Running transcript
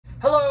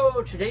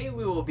Hello, today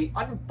we will be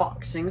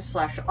unboxing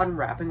slash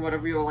unwrapping,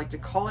 whatever you would like to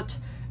call it,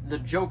 the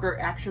Joker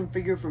action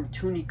figure from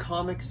Toony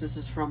Comics. This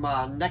is from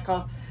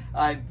NECA.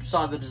 I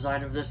saw the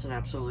design of this and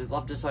absolutely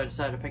loved it, so I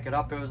decided to pick it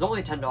up. It was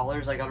only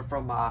 $10. I got it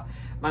from my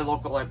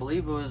local, I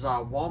believe it was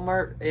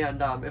Walmart.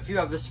 And if you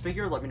have this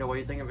figure, let me know what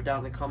you think of it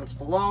down in the comments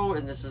below.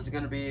 And this is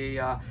going to be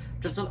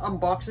just an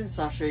unboxing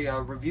slash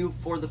a review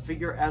for the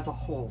figure as a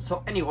whole.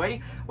 So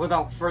anyway,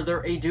 without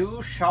further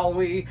ado, shall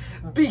we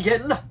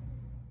begin?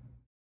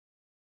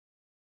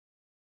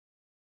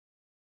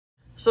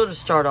 So to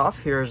start off,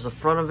 here's the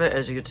front of it.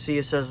 As you can see,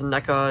 it says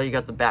NECA. You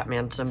got the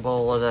Batman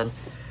symbol, and then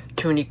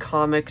Toony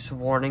Comics,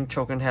 warning,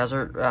 choking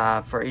hazard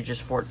for ages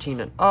 14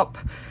 and up.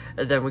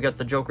 And then we got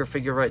the Joker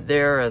figure right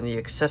there, and the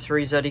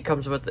accessories that he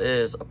comes with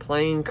is a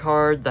playing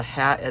card, the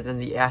hat, and then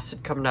the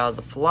acid coming out of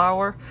the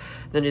flower.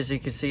 Then as you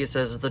can see, it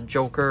says the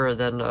Joker, and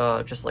then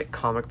just like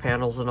comic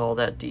panels and all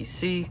that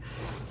DC.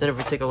 Then if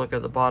we take a look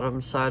at the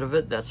bottom side of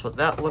it, that's what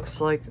that looks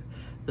like.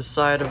 The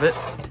side of it,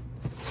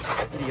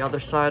 the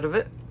other side of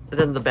it.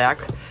 Then the back,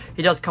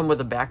 he does come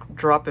with a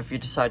backdrop if you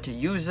decide to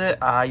use it.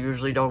 I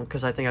usually don't,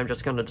 because I think I'm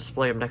just going to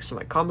display him next to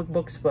my comic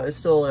books, but it's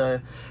still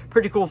a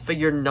pretty cool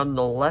figure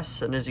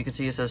nonetheless. And as you can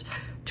see, it says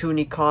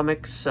Toony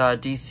Comics,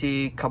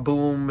 DC,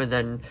 Kaboom, and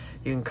then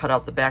you can cut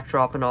out the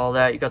backdrop and all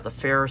that. You got the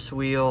Ferris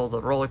wheel,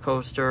 the roller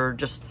coaster,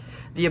 just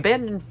the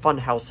abandoned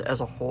funhouse as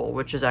a whole,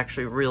 which is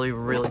actually really,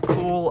 really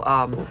cool.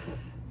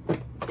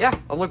 Yeah,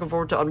 I'm looking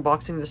forward to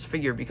unboxing this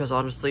figure because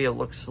honestly it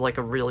looks like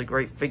a really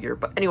great figure.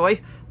 But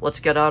anyway, let's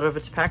get out of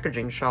its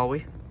packaging, shall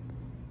we?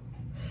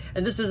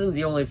 And this isn't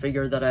the only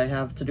figure that I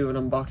have to do an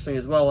unboxing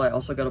as well. I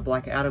also got a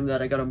Black Adam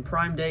that I got on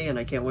Prime Day, and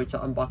I can't wait to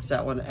unbox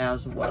that one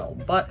as well.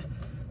 But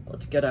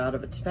let's get out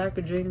of its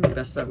packaging the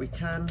best that we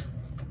can.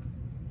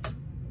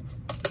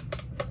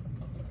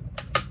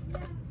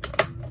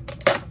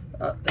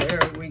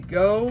 There we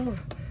go.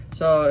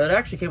 So it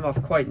actually came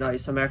off quite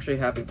nice. I'm actually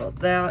happy about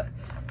that.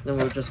 Then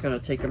we're just going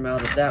to take him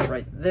out of that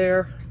right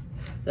there.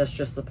 That's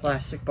just the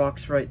plastic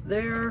box right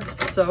there.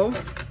 So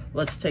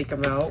let's take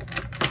him out.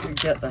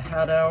 Get the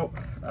hat out.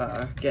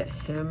 Get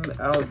him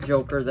out.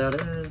 Joker, that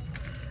is.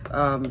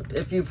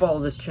 If you follow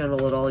this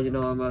channel at all, you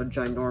know I'm a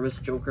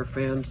ginormous Joker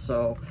fan.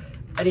 So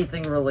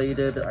anything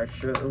related,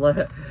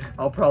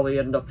 I'll probably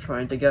end up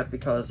trying to get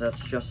because that's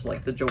just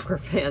like the Joker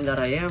fan that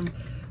I am.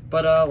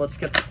 But let's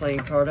get the playing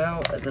card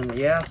out. And then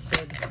the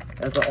acid,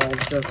 as it all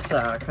just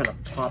kind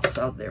of pops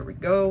out. There we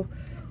go.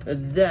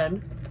 And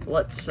then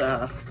let's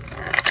get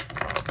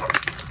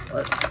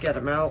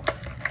him out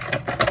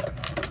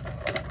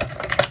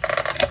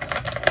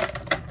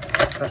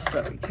best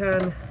that we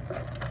can.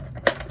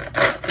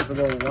 Let's give a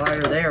little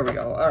wire. There we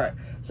go. All right,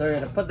 so we're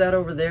gonna put that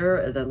over there,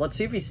 and then let's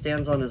see if he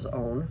stands on his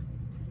own,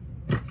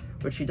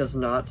 which he does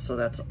not. So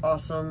that's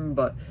awesome.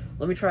 But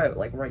let me try it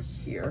like right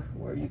here,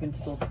 where you can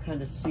still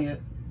kind of see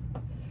it.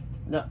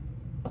 No.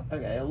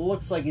 Okay, it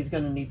looks like he's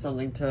going to need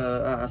something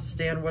to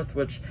stand with,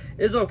 which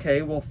is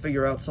okay. We'll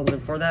figure out something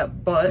for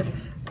that, but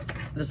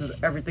this is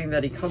everything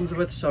that he comes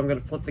with, so I'm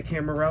going to flip the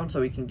camera around so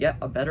we can get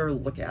a better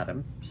look at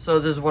him. So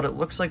this is what it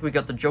looks like. We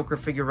got the Joker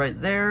figure right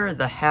there,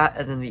 the hat,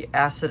 and then the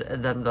acid,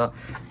 and then the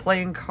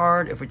playing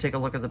card. If we take a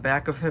look at the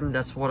back of him,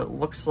 that's what it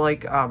looks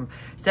like.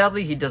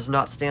 Sadly, he does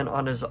not stand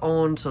on his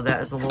own, so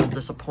that is a little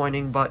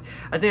disappointing, but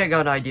I think I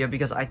got an idea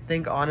because I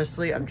think,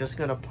 honestly, I'm just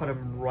going to put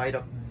him right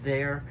up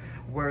there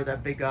where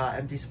that big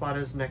empty spot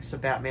is next to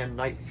Batman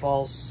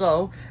Nightfall,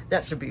 so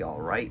that should be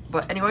all right.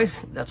 But anyway,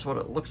 that's what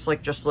it looks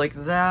like, just like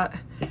that.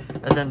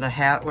 And then the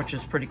hat, which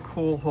is pretty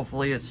cool.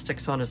 Hopefully it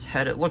sticks on his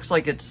head. It looks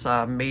like it's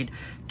made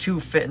to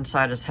fit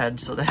inside his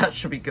head, so that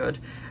should be good.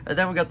 And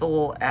then we got the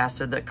little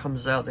acid that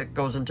comes out that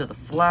goes into the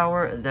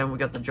flower. And then we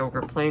got the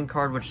Joker playing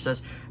card, which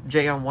says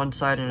J on one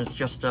side and it's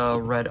just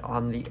red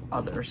on the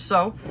other.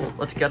 So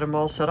let's get them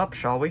all set up,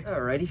 shall we?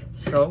 Alrighty,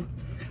 so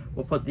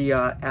we'll put the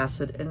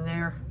acid in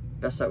there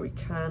best that we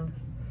can.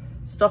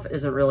 Stuff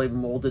isn't really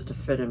molded to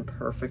fit in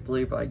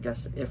perfectly, but I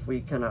guess if we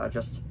can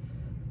just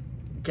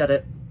get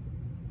it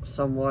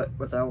somewhat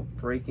without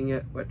breaking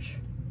it, which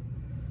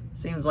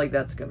seems like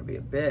that's going to be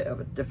a bit of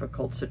a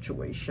difficult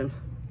situation,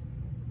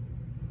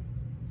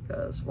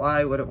 because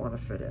why would it want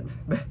to fit in?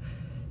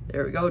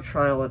 There we go,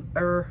 trial and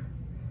error.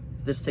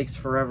 If this takes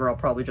forever, I'll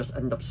probably just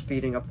end up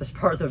speeding up this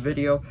part of the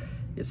video.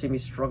 You see me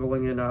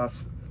struggling in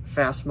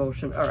fast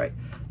motion. All right,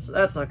 so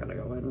that's not going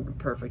to go in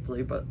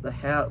perfectly, but the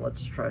hat,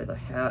 let's try the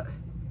hat.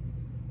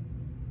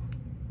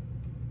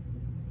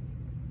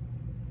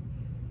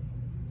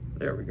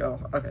 There we go.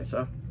 Okay,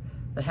 so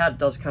the hat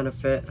does kind of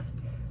fit.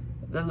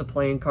 Then the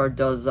playing card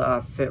does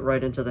fit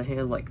right into the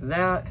hand like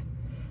that.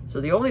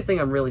 So the only thing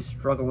I'm really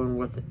struggling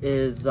with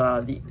is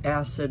the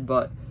acid,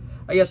 but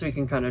I guess we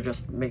can kind of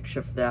just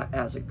makeshift that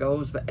as it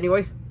goes. But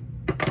anyway,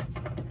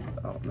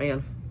 oh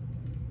man,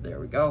 there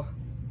we go.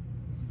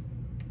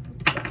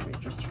 Let me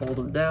just hold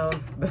him down.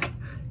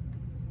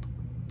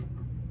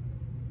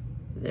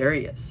 There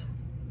he is.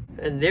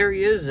 And there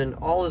he is in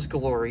all his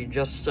glory,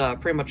 just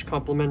pretty much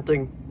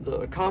complimenting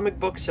the comic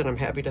books, and I'm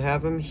happy to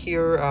have him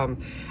here.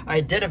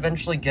 I did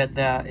eventually get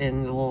that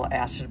in the little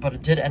acid, but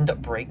it did end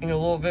up breaking a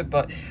little bit,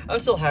 but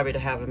I'm still happy to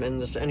have him in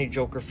this any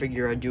Joker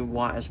figure I do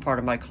want as part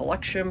of my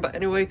collection. But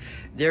anyway,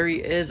 there he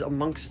is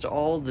amongst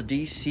all the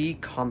DC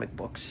comic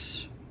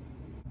books.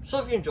 So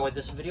if you enjoyed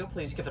this video,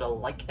 please give it a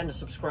like and a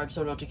subscribe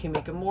so I know to keep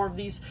making more of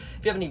these.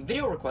 If you have any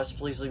video requests,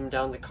 please leave them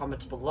down in the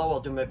comments below.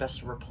 I'll do my best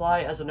to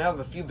reply, as I now have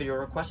a few video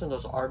requests and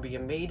those are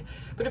being made.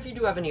 But if you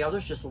do have any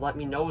others, just let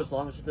me know. As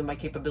long as it's within my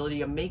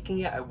capability of making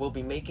it, I will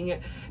be making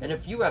it. And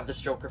if you have this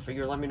Joker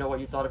figure, let me know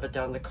what you thought of it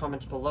down in the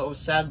comments below.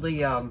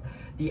 Sadly,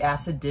 the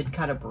acid did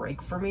kind of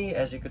break for me.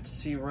 As you could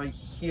see right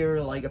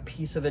here, like a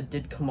piece of it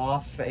did come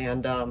off,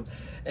 and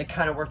it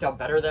kind of worked out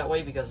better that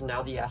way because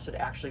now the acid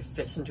actually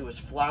fits into his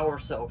flower.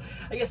 So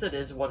I guess it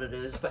is what it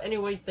is. But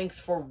anyway, thanks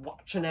for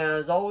watching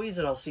as always,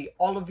 and I'll see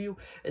all of you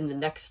in the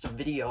next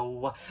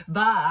video.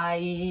 Bye!